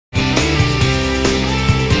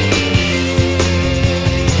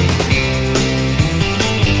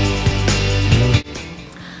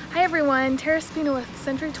Kara Spina with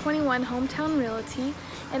Century 21 Hometown Realty,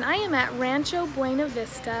 and I am at Rancho Buena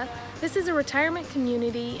Vista. This is a retirement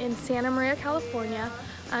community in Santa Maria, California.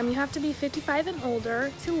 You have to be 55 and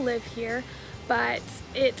older to live here, but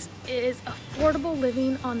it is affordable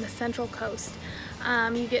living on the Central Coast.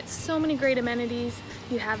 You get so many great amenities.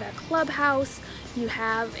 You have a clubhouse, you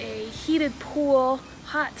have a heated pool,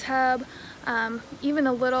 hot tub, even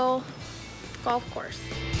a little golf course.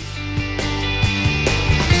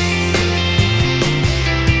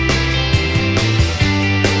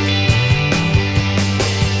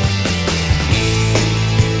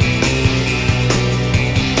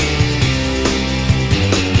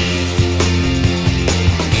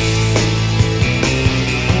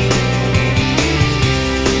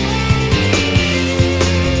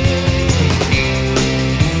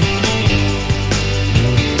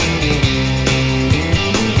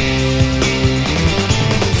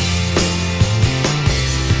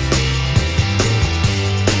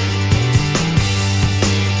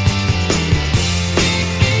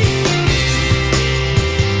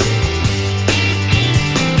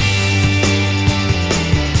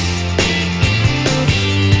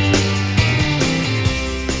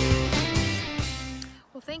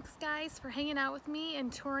 Thanks guys for hanging out with me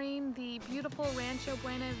and touring the beautiful Rancho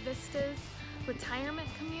Buena Vista's retirement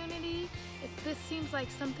community. If this seems like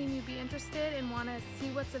something you'd be interested in, want to see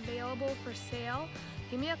what's available for sale,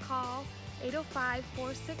 give me a call,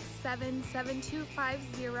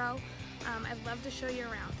 805-467-7250. I'd love to show you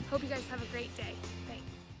around. Hope you guys have a great day.